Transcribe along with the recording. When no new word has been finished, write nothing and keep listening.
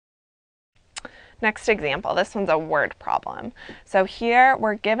Next example, this one's a word problem. So here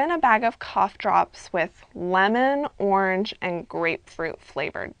we're given a bag of cough drops with lemon, orange, and grapefruit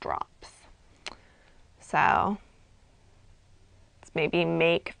flavored drops. So let's maybe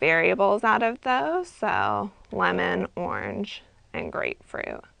make variables out of those. So lemon, orange, and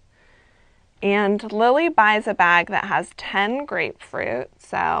grapefruit. And Lily buys a bag that has 10 grapefruit.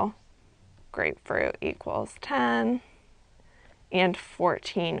 So grapefruit equals 10 and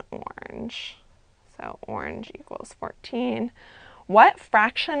 14 orange. So orange equals 14. What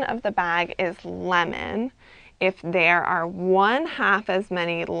fraction of the bag is lemon if there are 1/2 as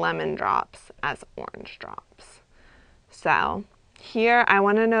many lemon drops as orange drops? So here I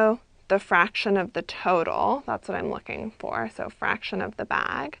want to know the fraction of the total. That's what I'm looking for. So fraction of the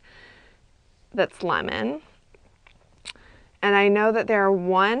bag that's lemon. And I know that there are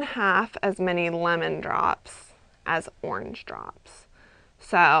 1/2 as many lemon drops as orange drops.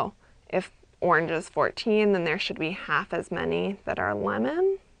 So if orange is 14, then there should be 1/2 as many that are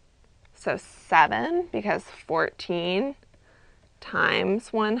lemon. So 7, because 14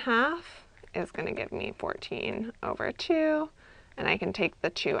 times 1/2 is going to give me 14 over 2. And I can take the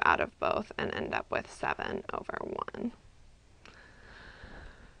 2 out of both and end up with 7 over 1.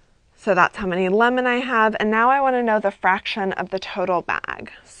 So that's how many lemon I have. And now I want to know the fraction of the total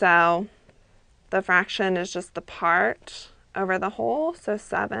bag. So the fraction is just the part over the whole. So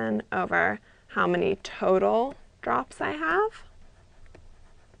 7 over how many total drops I have.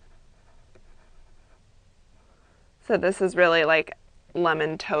 So this is really like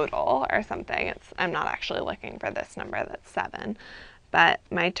lemon total or something. I'm not actually looking for this number that's 7. But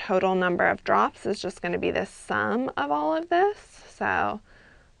my total number of drops is just going to be the sum of all of this. So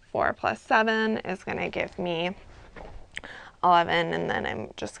 4 plus 7 is going to give me 11, and then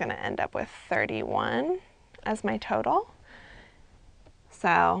I'm just going to end up with 31 as my total.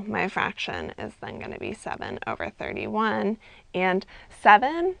 So my fraction is then going to be 7 over 31. And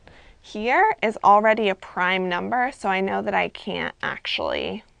 7 here is already a prime number, so I know that I can't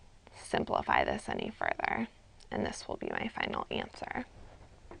actually simplify this any further. And this will be my final answer.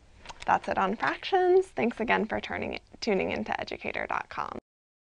 That's it on fractions. Thanks again for tuning into Educator.com.